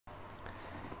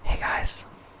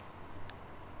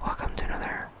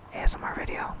ASMR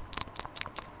video.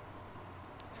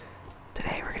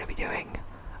 Today we're gonna be doing,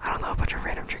 I don't know, a bunch of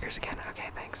random triggers again. Okay,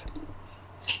 thanks.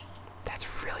 That's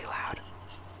really loud.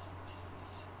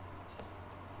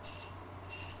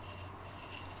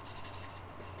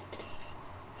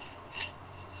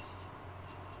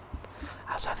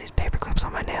 I also have these paper clips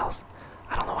on my nails.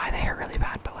 I don't know why they hurt really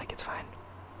bad, but like it's fine.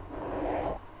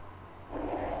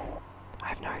 I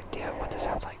have no idea what this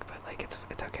sounds like, but like it's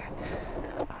okay.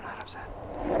 I'm not upset.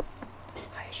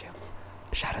 Hi Aishu.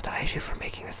 Shout out to Aishu for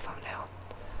making this thumbnail.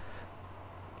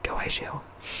 Go Aishu.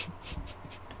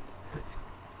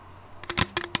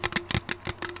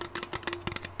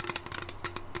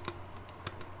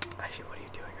 Aishu, what are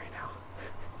you doing right now?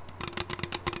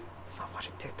 Stop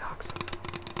watching TikToks.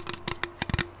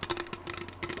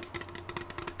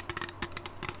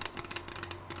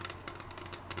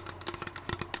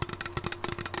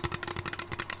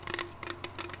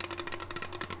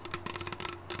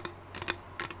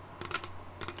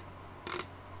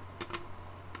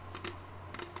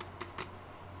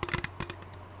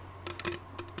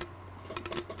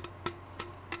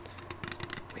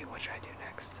 What should I do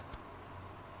next?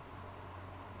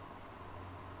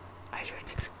 I should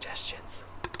make suggestions.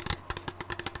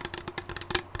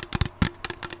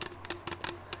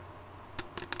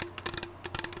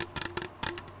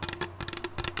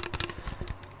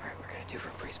 Alright, we're gonna do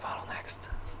Febreze bottle next.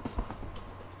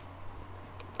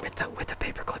 With the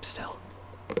paperclip still.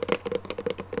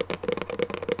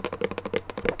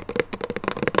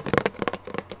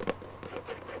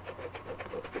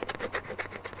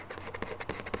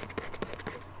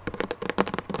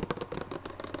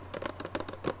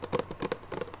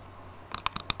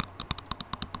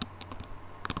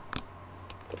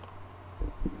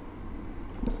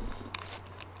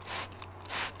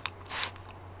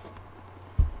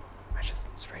 I just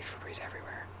sprayed Febreze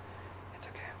everywhere. It's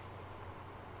okay.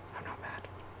 I'm not mad.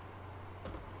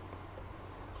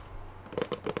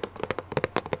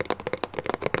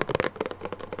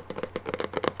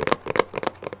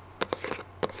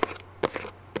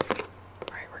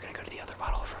 Alright, we're gonna go to the other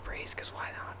bottle of Febreze, because why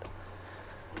not?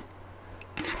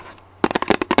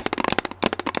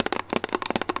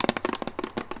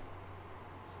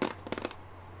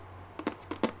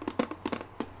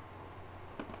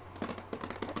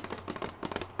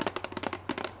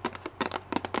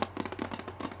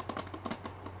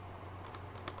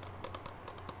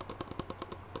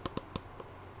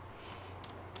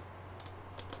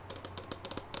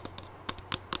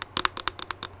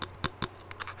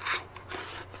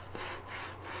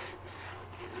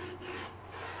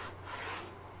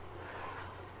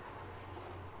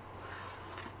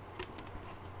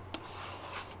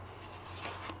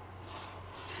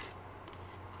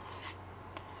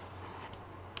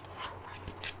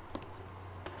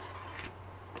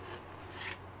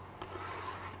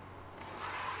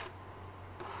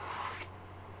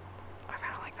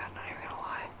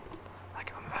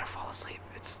 Asleep.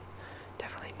 It's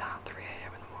definitely not 3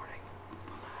 a.m. in the morning.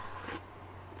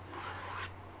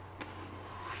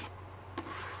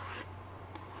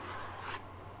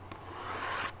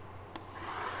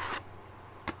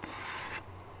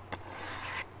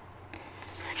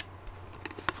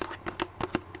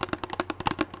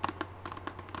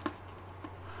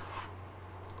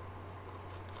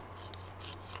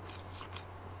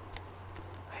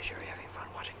 Are you sure you're having fun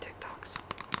watching TikToks?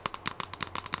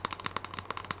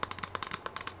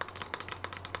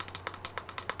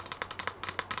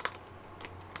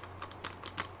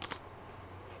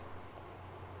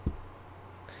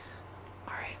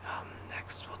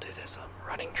 Next we'll do this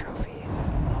running trophy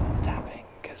tapping,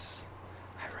 because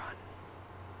I run.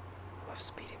 I'm a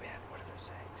speedy man. What does it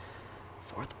say?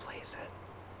 4th place at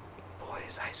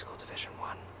Boys High School Division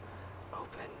 1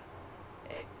 Open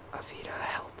Avita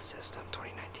Health System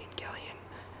 2019 Galleon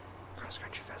Cross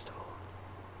Country Festival.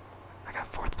 I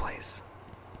got 4th place.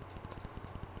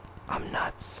 I'm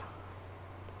nuts.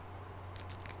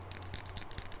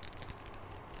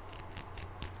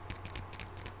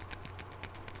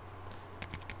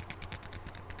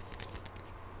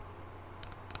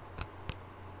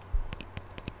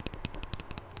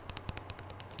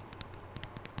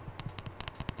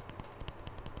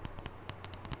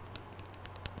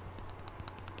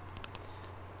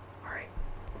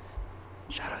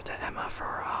 Shout out to Emma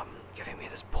for giving me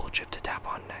this pool chip to tap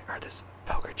on or this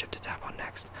poker chip to tap on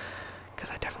next,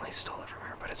 because I definitely stole it from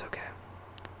her, but it's okay.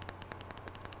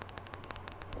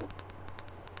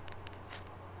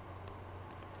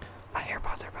 My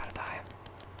AirPods are about to die.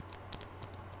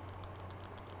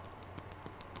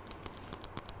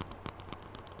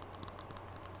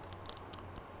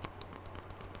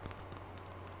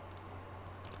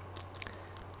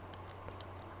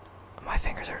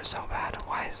 fingers hurt so bad.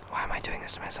 Why am I doing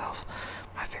this to myself?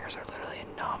 My fingers are literally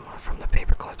numb from the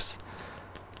paper clips.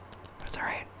 But it's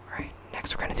alright. Alright,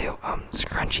 next we're gonna do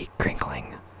scrunchy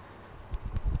crinkling.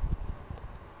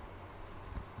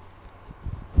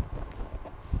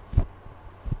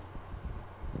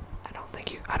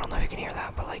 I don't know if you can hear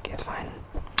that, but like it's fine.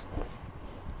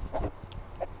 Oh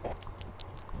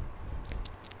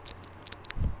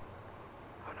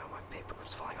no, my paper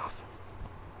clip's falling off.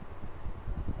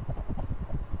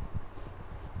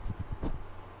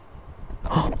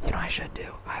 Oh, you know what I should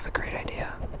do? I have a great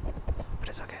idea, but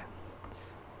it's okay.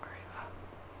 Alright,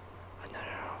 no,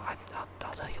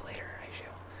 I'll tell you later, Aishu.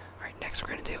 Alright, next we're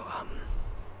gonna do, I don't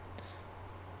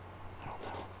know,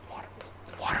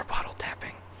 water bottle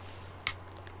tapping.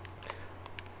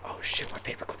 Oh shit, my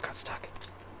paperclip got stuck.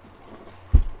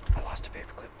 I lost a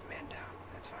paperclip, man down,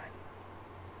 that's fine.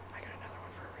 I got another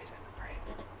one for a reason, right?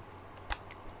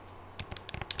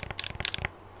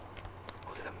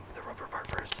 We'll do the rubber part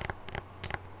first.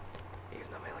 Even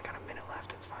though we only got a minute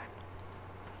left, it's fine.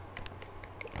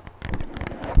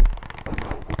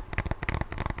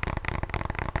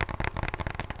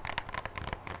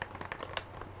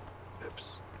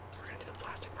 Oops. We're gonna do the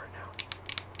plastic part now.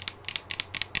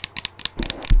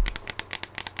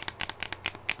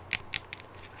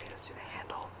 Okay, let's do the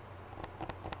handle.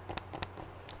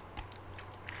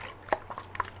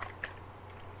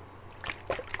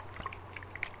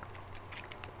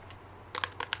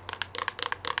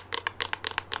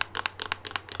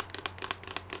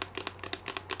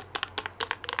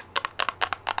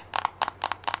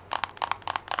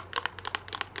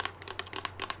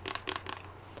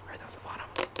 Right there at the bottom.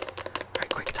 Alright,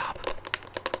 quick top.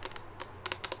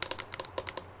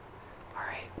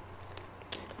 Alright.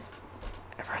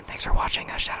 Everyone, thanks for watching.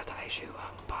 Shout out to Aishu.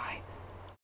 Bye.